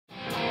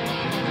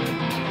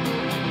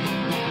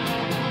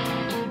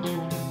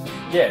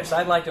Yes,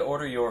 I'd like to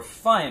order your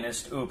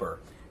finest Uber.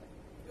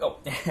 Oh,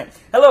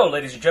 hello,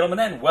 ladies and gentlemen,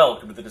 and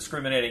welcome to the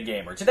Discriminating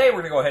Gamer. Today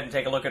we're going to go ahead and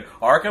take a look at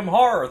Arkham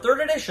Horror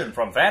 3rd Edition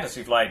from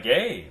Fantasy Flight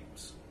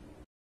Games.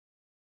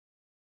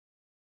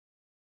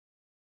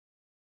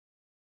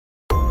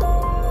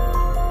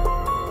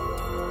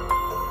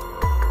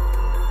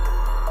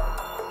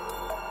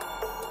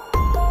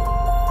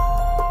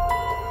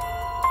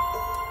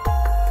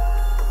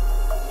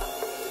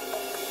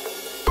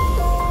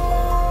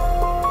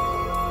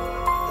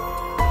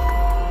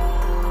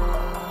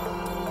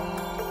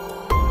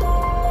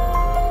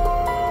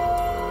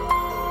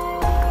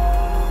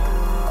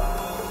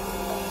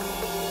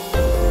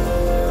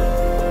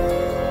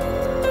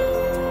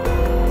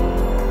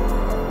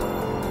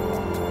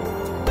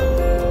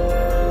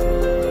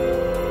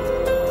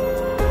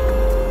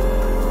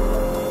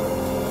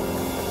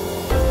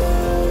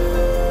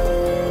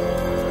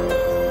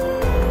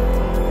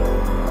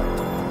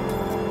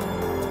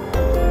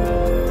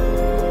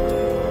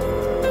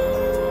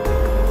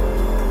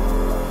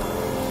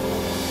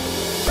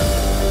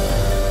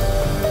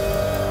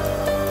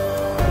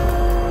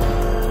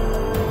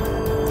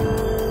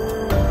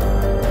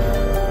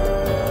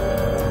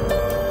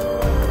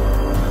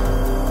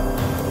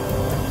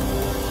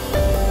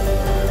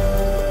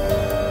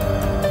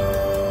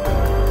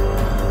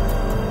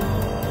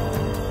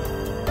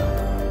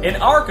 In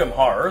Arkham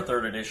Horror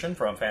 3rd Edition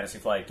from Fantasy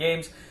Flight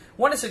Games,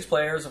 1 to 6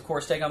 players, of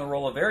course, take on the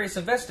role of various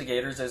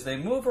investigators as they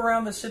move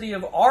around the city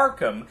of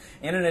Arkham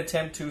in an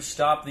attempt to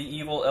stop the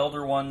evil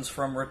Elder Ones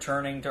from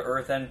returning to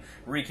Earth and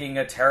wreaking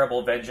a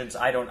terrible vengeance.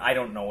 I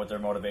don't know what their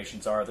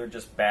motivations are. They're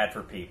just bad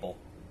for people.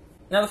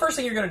 Now, the first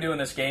thing you're going to do in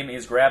this game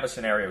is grab a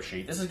scenario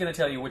sheet. This is going to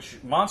tell you which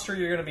monster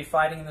you're going to be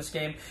fighting in this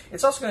game.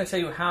 It's also going to tell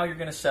you how you're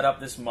going to set up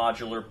this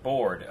modular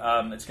board.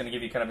 It's going to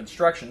give you kind of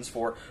instructions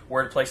for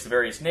where to place the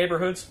various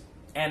neighborhoods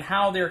and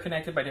how they're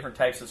connected by different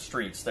types of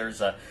streets.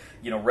 There's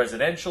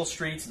residential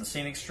streets and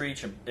scenic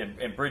streets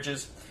and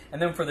bridges.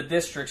 And then for the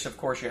districts, of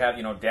course, you have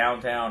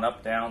downtown,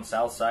 uptown,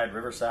 south side,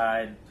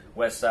 riverside,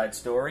 west side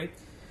story.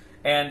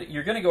 And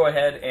you're going to go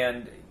ahead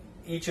and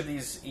each of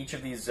these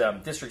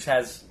districts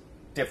has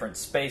different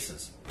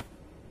spaces.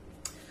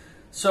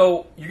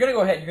 So you're going to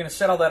go ahead, you're going to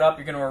set all that up,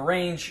 you're going to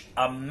arrange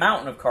a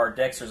mountain of card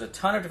decks. There's a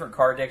ton of different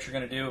card decks you're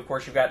going to do. Of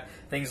course, you've got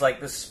things like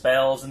the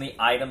spells and the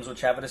items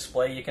which have a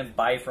display you can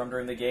buy from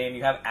during the game.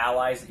 You have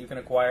allies that you can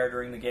acquire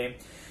during the game.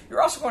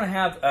 You're also going to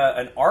have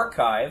an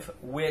archive,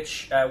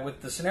 which,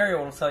 with the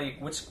scenario, will tell you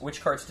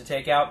which cards to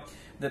take out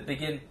that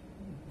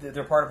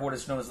they're part of what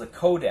is known as the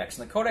codex.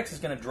 And the codex is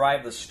going to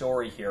drive the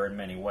story here in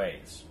many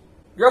ways.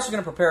 You're also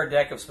going to prepare a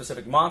deck of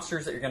specific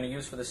monsters that you're going to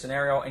use for the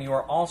scenario, and you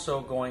are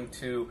also going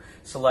to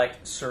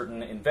select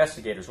certain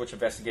investigators, which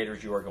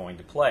investigators you are going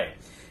to play.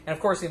 And of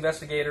course, the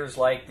investigators,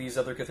 like these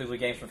other Cthulhu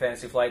games from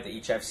Fantasy Flight, they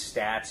each have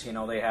stats.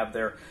 They have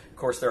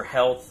their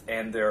health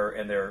and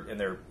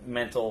their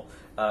mental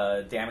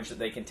damage that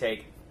they can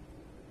take.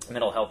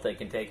 Mental health they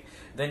can take.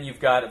 Then you've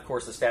got, of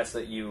course, the stats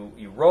that you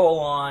roll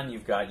on.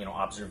 You've got,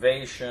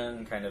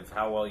 observation, kind of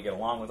how well you get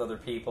along with other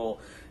people.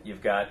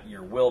 You've got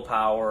your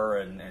willpower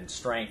and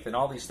strength and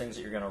all these things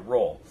that you're going to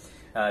roll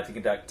to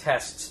conduct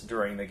tests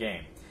during the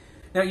game.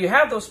 Now, you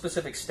have those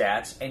specific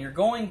stats, and you're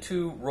going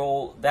to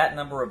roll that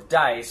number of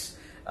dice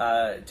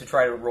to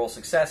try to roll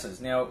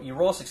successes. Now, you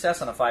roll a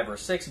success on a 5 or a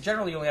 6, and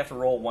generally you only have to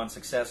roll 1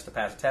 success to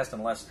pass a test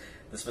unless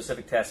the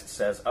specific test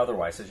says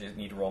otherwise, says you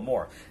need to roll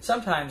more.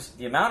 Sometimes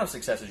the amount of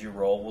successes you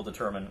roll will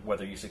determine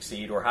whether you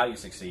succeed or how you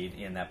succeed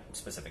in that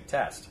specific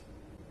test.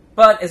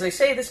 But, as I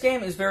say, this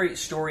game is very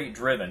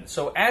story-driven.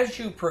 So as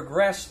you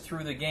progress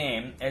through the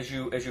game, as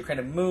you kind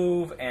of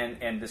move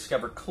and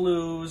discover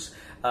clues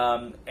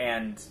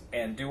and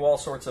do all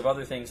sorts of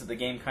other things that the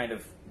game kind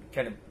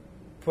of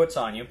puts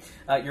on you,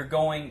 you're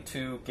going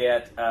to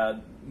get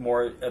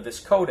more of this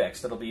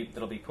codex that'll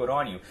be put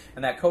on you,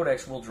 and that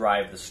codex will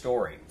drive the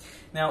story.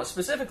 Now,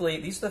 specifically,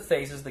 these are the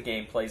phases the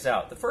game plays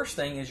out. The first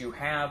thing is you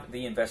have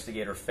the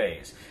investigator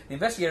phase. The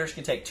investigators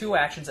can take 2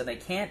 actions, and they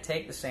can't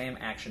take the same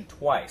action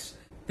twice.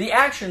 The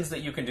actions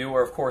that you can do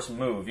are, of course,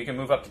 move. You can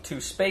move up to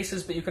 2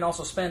 spaces, but you can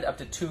also spend up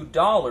to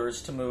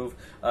 $2 to move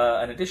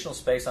an additional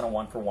space on a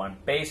 1-for-1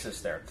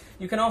 basis there.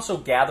 You can also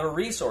gather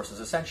resources,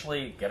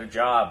 essentially get a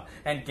job,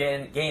 and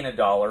gain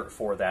 $1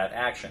 for that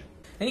action.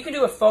 And you can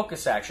do a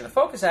focus action. A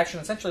focus action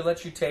essentially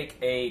lets you take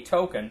a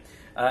token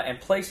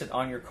and place it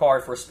on your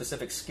card for a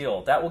specific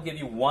skill. That will give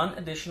you 1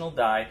 additional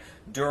die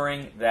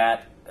during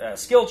that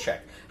skill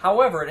check.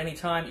 However, at any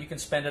time, you can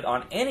spend it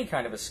on any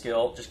kind of a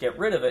skill, just get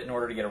rid of it in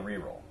order to get a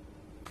reroll.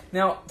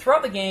 Now,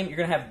 throughout the game, you're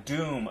going to have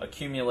doom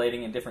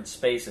accumulating in different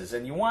spaces,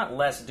 and you want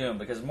less doom,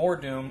 because more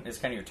doom is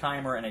kind of your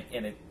timer, and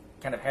it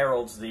kind of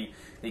heralds the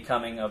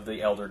coming of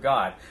the Elder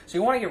God. So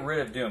you want to get rid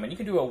of doom, and you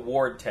can do a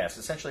ward test.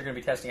 Essentially, you're going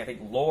to be testing, I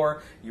think,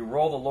 lore. You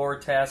roll the lore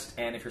test,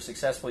 and if you're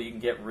successful, you can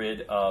get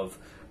rid of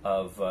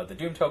the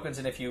doom tokens,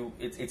 and if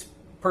it's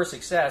per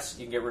success,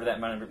 you can get rid of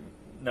that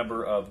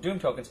number of doom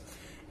tokens.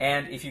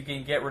 And if you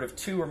can get rid of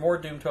 2 or more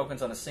doom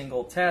tokens on a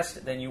single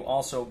test, then you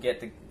also get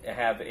to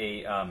have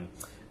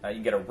you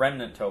can get a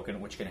remnant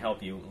token, which can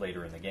help you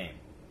later in the game.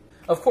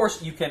 Of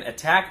course, you can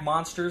attack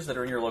monsters that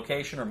are in your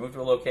location or move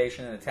to a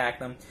location and attack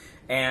them.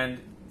 And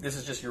this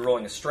is just you're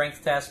rolling a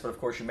strength test, but of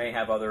course you may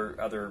have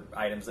other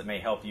items that may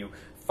help you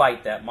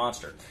fight that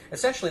monster.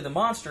 Essentially, the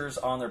monsters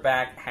on their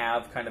back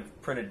have kind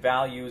of printed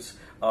values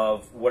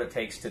of what it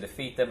takes to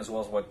defeat them, as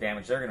well as what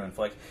damage they're going to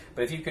inflict.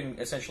 But if you can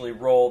essentially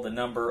roll the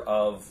number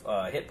of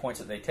hit points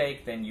that they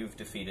take, then you've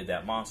defeated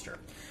that monster.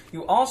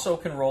 You also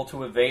can roll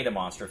to evade a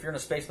monster. If you're in a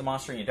space with the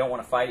monster and you don't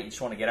want to fight it, you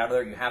just want to get out of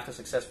there, you have to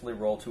successfully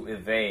roll to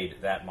evade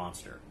that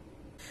monster.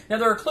 Now,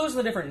 there are clues in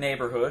the different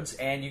neighborhoods,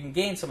 and you can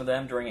gain some of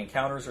them during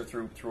encounters or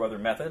through other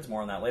methods.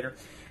 More on that later.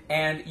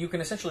 And you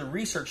can essentially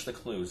research the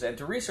clues. And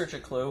to research a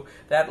clue,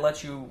 that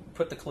lets you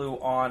put the clue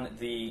on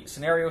the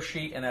scenario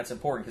sheet, and that's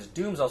important because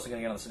Doom's also going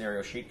to get on the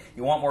scenario sheet.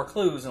 You want more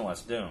clues and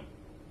less Doom.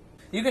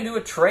 You can do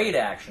a trade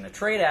action. A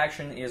trade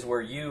action is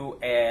where you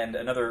and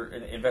another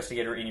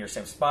investigator in your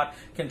same spot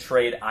can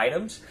trade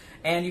items.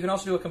 And you can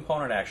also do a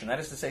component action. That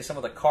is to say, some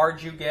of the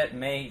cards you get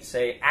may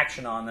say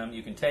action on them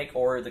you can take,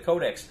 or the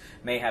codex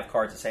may have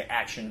cards that say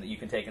action that you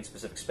can take in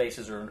specific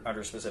spaces or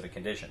under specific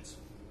conditions.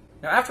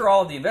 Now, after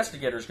all of the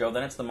investigators go,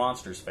 then it's the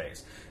monsters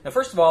phase. Now,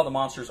 first of all, the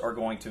monsters are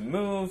going to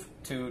move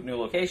to new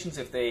locations.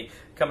 If they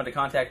come into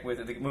contact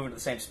with, if they move into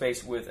the same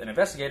space with an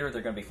investigator,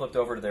 they're going to be flipped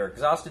over to their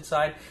exhausted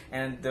side,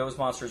 and those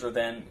monsters are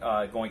then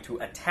going to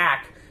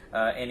attack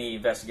any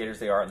investigators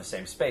they are in the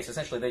same space.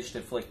 Essentially, they just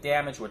inflict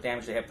damage. What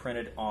damage they have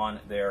printed on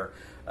their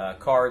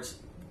cards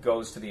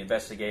goes to the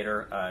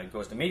investigator,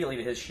 goes immediately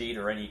to his sheet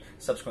or any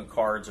subsequent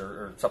cards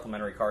or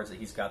supplementary cards that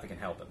he's got that can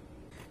help him.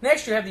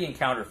 Next, you have the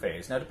encounter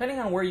phase. Now, depending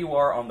on where you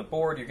are on the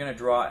board, you're going to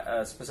draw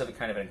a specific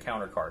kind of an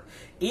encounter card.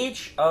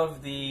 Each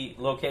of the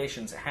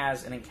locations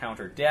has an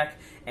encounter deck,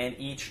 and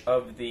each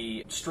of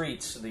the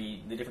streets, the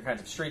different kinds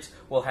of streets,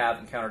 will have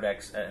an encounter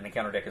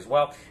deck as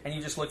well. And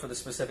you just look for the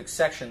specific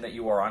section that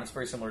you are on. It's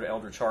very similar to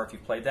Eldritch Horror if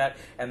you've played that.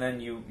 And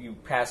then you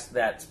pass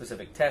that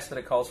specific test that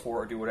it calls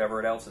for, or do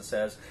whatever else it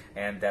says,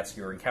 and that's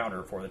your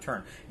encounter for the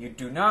turn. You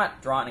do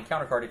not draw an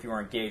encounter card if you are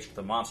engaged with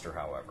the monster,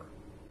 however.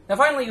 Now,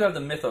 finally, you have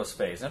the Mythos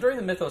phase. Now, during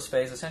the Mythos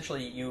phase,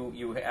 essentially,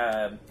 you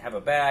have a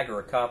bag or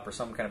a cup or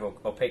some kind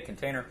of opaque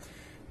container,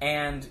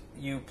 and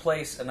you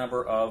place a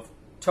number of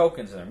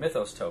tokens in there,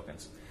 Mythos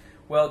tokens.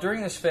 Well,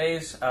 during this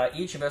phase,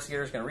 each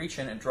investigator is going to reach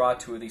in and draw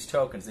 2 of these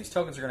tokens. These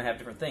tokens are going to have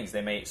different things.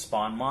 They may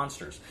spawn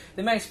monsters.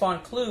 They may spawn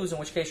clues, in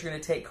which case you're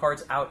going to take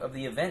cards out of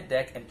the event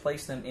deck and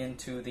place them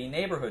into the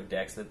neighborhood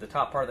decks. The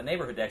top part of the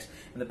neighborhood decks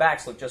and the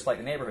backs look just like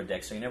the neighborhood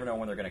decks, so you never know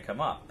when they're going to come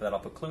up. That'll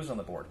put clues on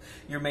the board.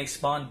 You may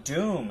spawn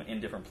Doom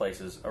in different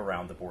places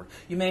around the board.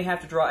 You may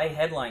have to draw a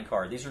headline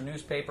card. These are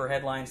newspaper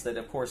headlines that,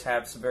 of course,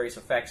 have some various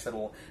effects that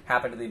will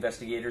happen to the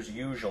investigators,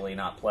 usually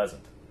not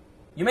pleasant.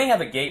 You may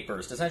have a gate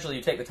burst. Essentially,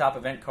 you take the top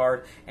event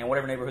card, and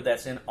whatever neighborhood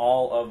that's in,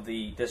 all of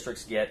the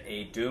districts get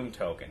a Doom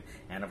token.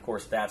 And, of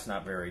course, that's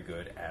not very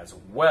good as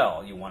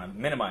well. You want to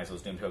minimize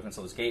those Doom tokens,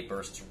 so those gate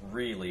bursts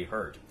really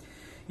hurt.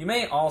 You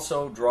may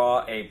also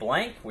draw a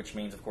blank, which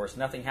means, of course,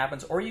 nothing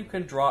happens, or you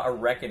can draw a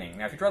Reckoning.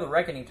 Now, if you draw the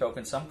Reckoning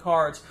token, some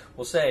cards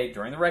will say,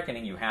 during the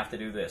Reckoning, you have to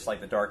do this.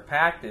 Like the Dark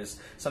Pact is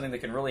something that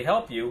can really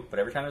help you, but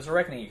every time there's a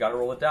Reckoning, you got to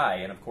roll a die.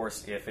 And, of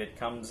course, if it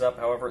comes up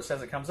however it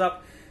says it comes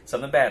up,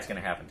 something bad's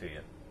going to happen to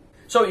you.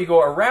 So you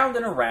go around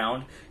and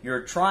around,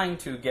 you're trying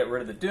to get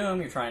rid of the Doom,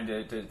 you're trying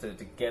to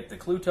get the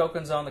clue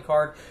tokens on the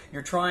card,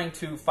 you're trying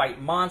to fight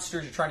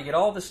monsters, you're trying to get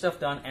all this stuff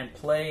done and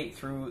play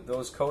through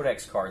those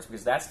codex cards,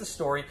 because that's the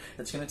story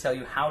that's going to tell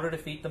you how to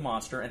defeat the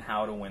monster and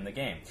how to win the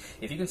game.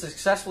 If you can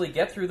successfully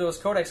get through those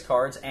codex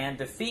cards and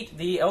defeat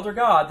the Elder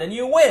God, then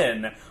you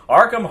win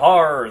Arkham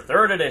Horror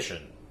 3rd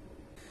Edition.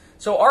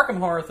 So Arkham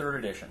Horror 3rd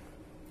Edition.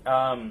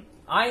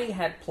 I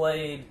had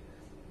played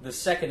the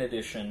 2nd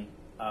edition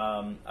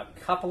a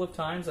couple of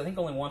times, I think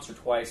only once or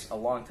twice a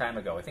long time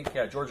ago. I think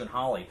George and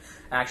Holly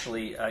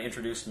actually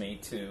introduced me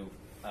to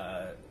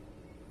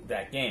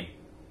that game.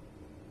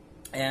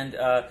 And,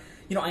 I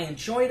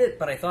enjoyed it,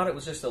 but I thought it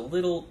was just a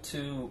little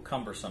too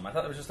cumbersome. I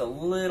thought there was just a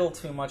little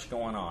too much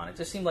going on. It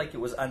just seemed like it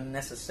was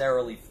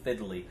unnecessarily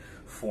fiddly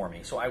for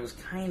me. So I was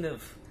kind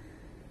of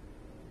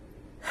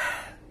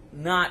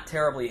not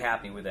terribly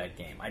happy with that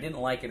game. I didn't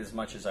like it as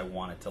much as I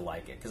wanted to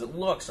like it, because it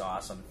looks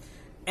awesome.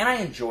 And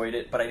I enjoyed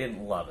it, but I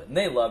didn't love it. And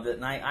they loved it,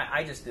 and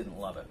I just didn't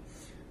love it.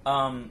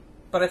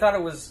 But I thought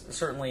it was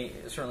certainly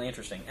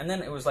interesting. And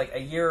then it was like a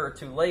year or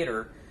two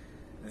later,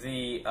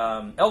 the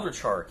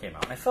Eldritch Horror came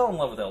out. And I fell in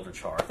love with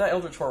Eldritch Horror. I thought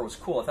Eldritch Horror was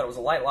cool. I thought it was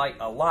a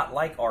lot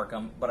like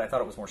Arkham, but I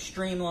thought it was more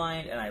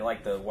streamlined, and I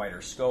liked the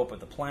wider scope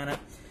of the planet.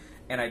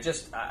 And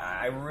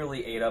I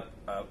really ate up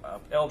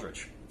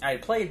Eldritch. I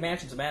had played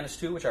Mansions of Madness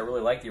 2, which I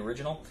really liked, the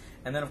original.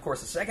 And then, of course,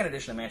 the 2nd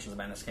edition of Mansions of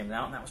Madness came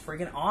out, and that was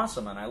freaking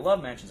awesome, and I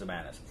love Mansions of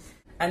Madness.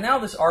 And now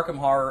this Arkham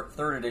Horror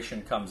 3rd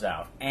Edition comes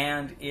out,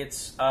 and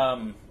it's,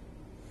 I'm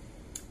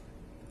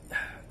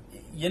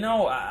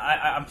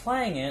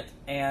playing it,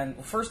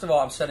 and first of all,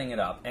 I'm setting it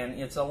up, and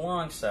it's a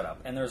long setup,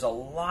 and there's a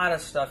lot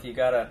of stuff you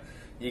gotta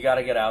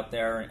get out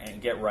there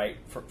and get right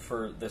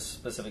for this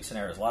specific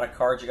scenario. There's a lot of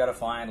cards you gotta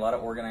find, a lot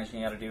of organizing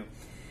you gotta do,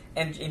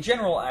 And in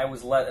general, I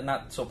was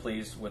not so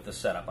pleased with the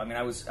setup. I mean,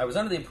 I was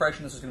under the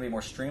impression this was going to be a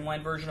more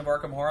streamlined version of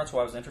Arkham Horror, so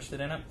I was interested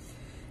in it.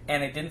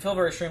 And it didn't feel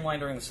very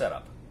streamlined during the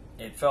setup.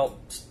 It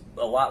felt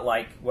a lot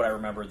like what I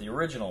remember the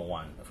original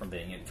one from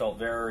being. It felt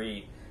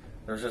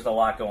there's just a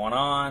lot going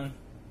on.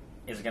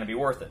 Is it going to be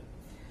worth it?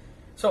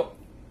 So,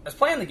 I was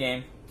playing the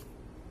game,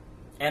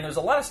 and there's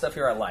a lot of stuff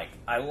here I like.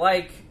 I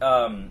like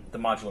the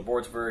modular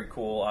board's very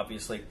cool,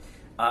 obviously.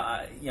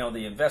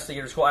 The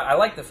investigator's cool. I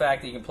like the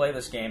fact that you can play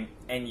this game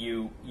and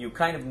you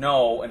kind of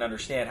know and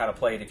understand how to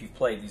play it if you've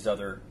played these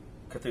other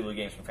Cthulhu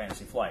games from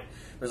Fantasy Flight.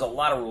 There's a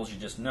lot of rules you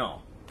just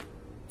know.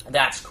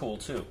 That's cool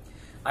too.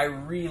 I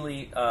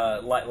really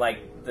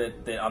like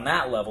that on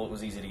that level it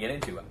was easy to get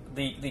into.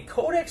 The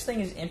Codex thing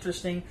is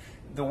interesting,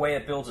 the way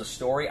it builds a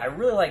story. I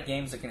really like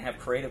games that can have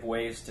creative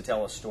ways to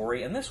tell a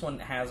story, and this one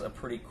has a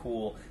pretty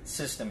cool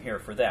system here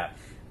for that.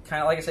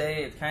 Kind of like I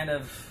say, it kind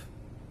of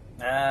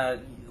a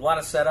lot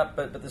of setup,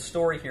 but the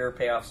story here,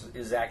 payoffs,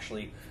 is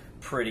actually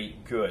pretty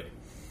good.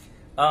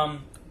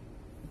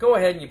 Go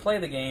ahead and you play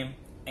the game,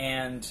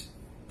 and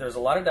there's a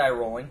lot of die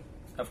rolling,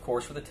 of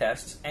course, for the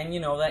tests, and you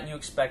know that, and you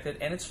expect it,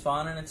 and it's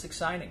fun, and it's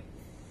exciting.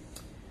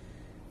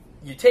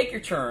 You take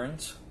your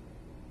turns,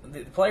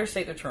 the players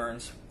take their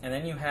turns, and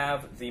then you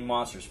have the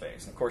monsters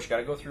phase. And of course, you got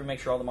to go through and make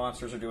sure all the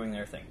monsters are doing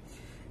their thing.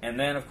 And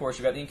then, of course,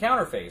 you've got the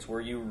encounter phase,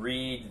 where you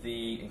read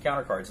the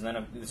encounter cards. And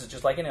then this is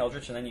just like in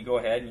Eldritch, and then you go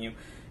ahead and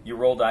you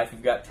roll die if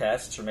you've got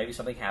tests, or maybe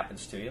something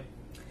happens to you.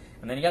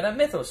 And then you got that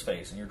Mythos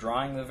phase, and you're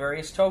drawing the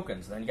various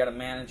tokens, and then you got to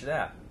manage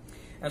that.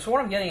 And so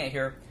what I'm getting at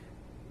here,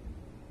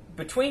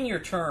 between your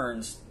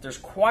turns, there's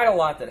quite a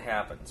lot that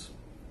happens.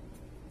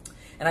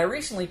 And I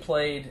recently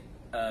played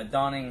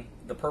Donning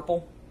the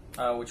Purple,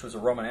 which was a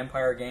Roman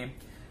Empire game,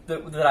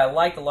 that I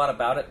liked a lot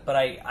about it, but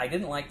I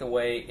didn't like the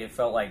way it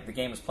felt like the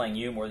game was playing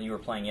you more than you were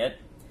playing it.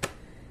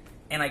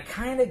 And I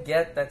kind of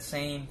get that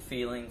same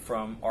feeling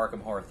from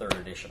Arkham Horror 3rd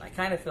Edition. I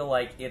kind of feel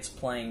like it's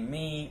playing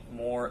me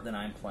more than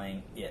I'm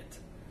playing it.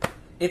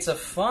 It's a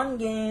fun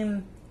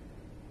game.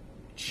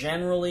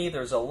 Generally,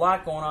 there's a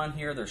lot going on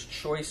here. There's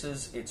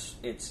choices.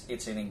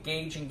 It's an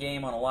engaging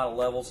game on a lot of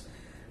levels.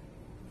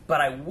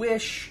 But I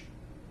wish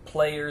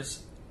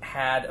players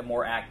had a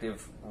more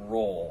active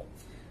role.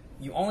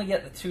 You only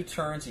get the 2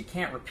 turns. You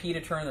can't repeat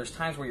a turn. There's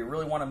times where you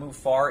really want to move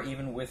far,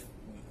 even with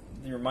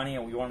your money,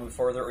 or you want to move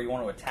further, or you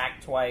want to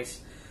attack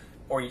twice,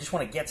 or you just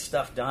want to get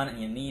stuff done, and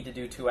you need to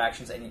do 2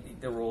 actions, and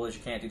the rule is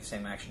you can't do the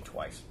same action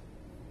twice.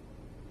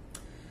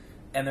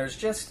 And there's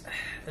just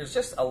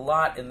a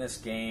lot in this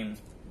game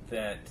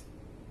that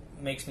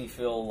makes me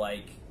feel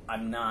like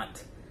I'm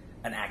not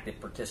an active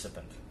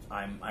participant.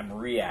 I'm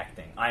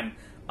reacting. I'm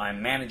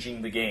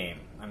managing the game.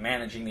 I'm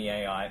managing the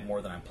AI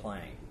more than I'm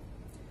playing.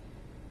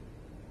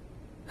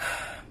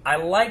 I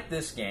like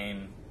this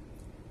game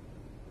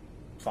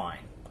fine.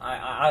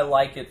 I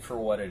like it for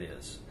what it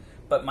is.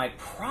 But my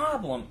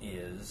problem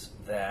is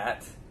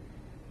that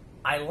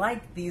I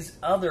like these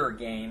other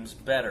games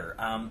better.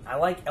 I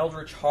like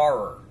Eldritch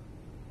Horror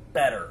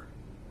better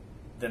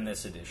than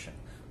this edition.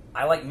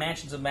 I like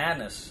Mansions of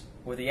Madness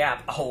with the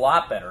app a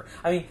lot better.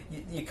 I mean,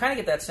 you kind of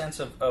get that sense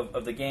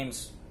of the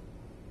games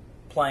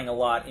playing a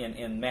lot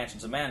in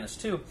Mansions of Madness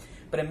too.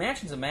 But in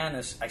Mansions of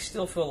Madness, I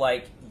still feel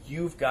like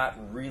you've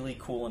got really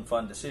cool and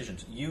fun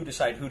decisions. You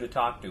decide who to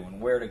talk to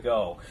and where to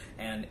go.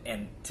 And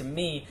to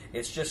me,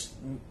 it's just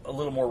a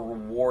little more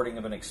rewarding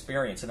of an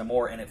experience, and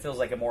it feels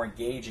like a more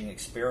engaging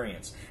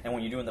experience. And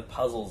when you're doing the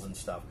puzzles and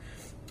stuff.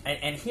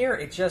 And here,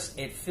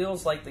 it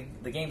feels like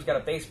the game's got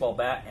a baseball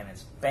bat, and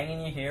it's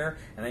banging you here,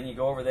 and then you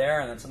go over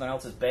there, and then something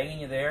else is banging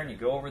you there, and you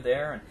go over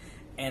there,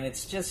 and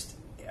it's just...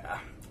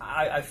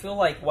 I feel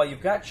like while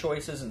you've got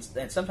choices,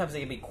 and sometimes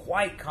they can be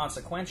quite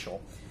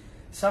consequential,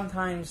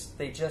 sometimes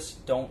they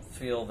just don't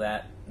feel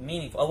that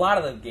meaningful. A lot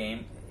of the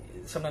game,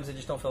 sometimes they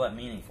just don't feel that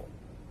meaningful.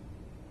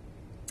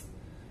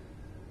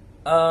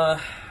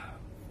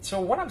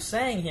 So what I'm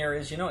saying here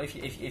is,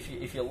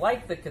 if you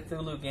like the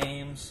Cthulhu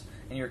games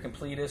and you're a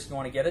completist and you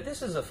want to get it,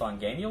 this is a fun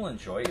game. You'll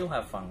enjoy it. You'll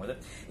have fun with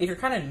it. If you're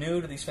kind of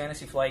new to these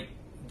Fantasy Flight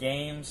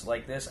games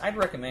like this, I'd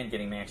recommend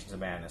getting Mansions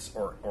of Madness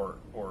or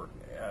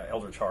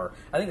Eldritch Horror.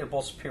 I think they're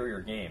both superior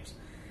games.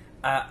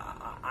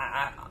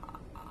 I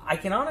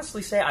can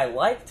honestly say I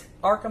liked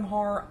Arkham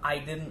Horror. I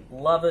didn't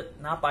love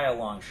it, not by a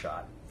long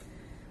shot.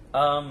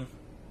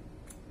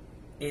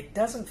 It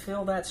doesn't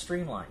feel that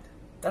streamlined.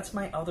 That's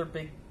my other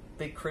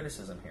big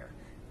criticism here.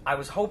 I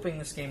was hoping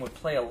this game would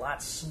play a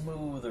lot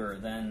smoother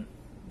than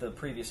the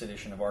previous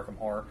edition of Arkham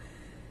Horror.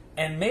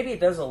 And maybe it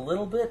does a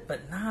little bit,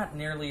 but not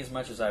nearly as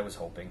much as I was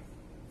hoping.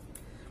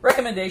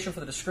 Recommendation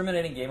for the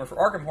discriminating gamer for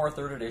Arkham Horror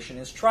 3rd Edition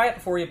is try it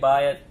before you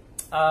buy it.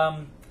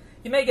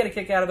 You may get a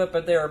kick out of it,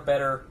 but there are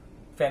better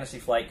Fantasy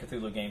Flight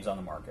Cthulhu games on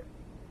the market.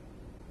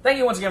 Thank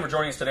you once again for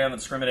joining us today on The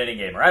Discriminating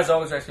Gamer. As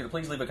always, we ask you to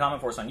please leave a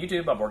comment for us on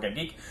YouTube, on Board Game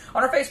Geek,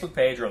 on our Facebook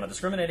page, or on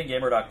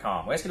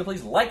thediscriminatinggamer.com. We ask you to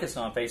please like us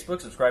on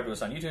Facebook, subscribe to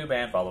us on YouTube,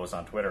 and follow us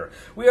on Twitter.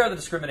 We are The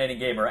Discriminating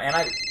Gamer, and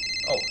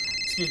Oh,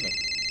 excuse me.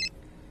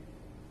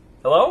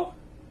 Hello?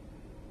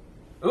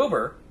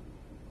 Uber?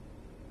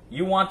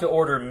 You want to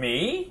order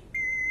me?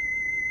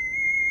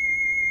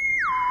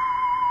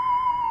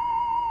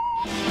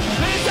 you.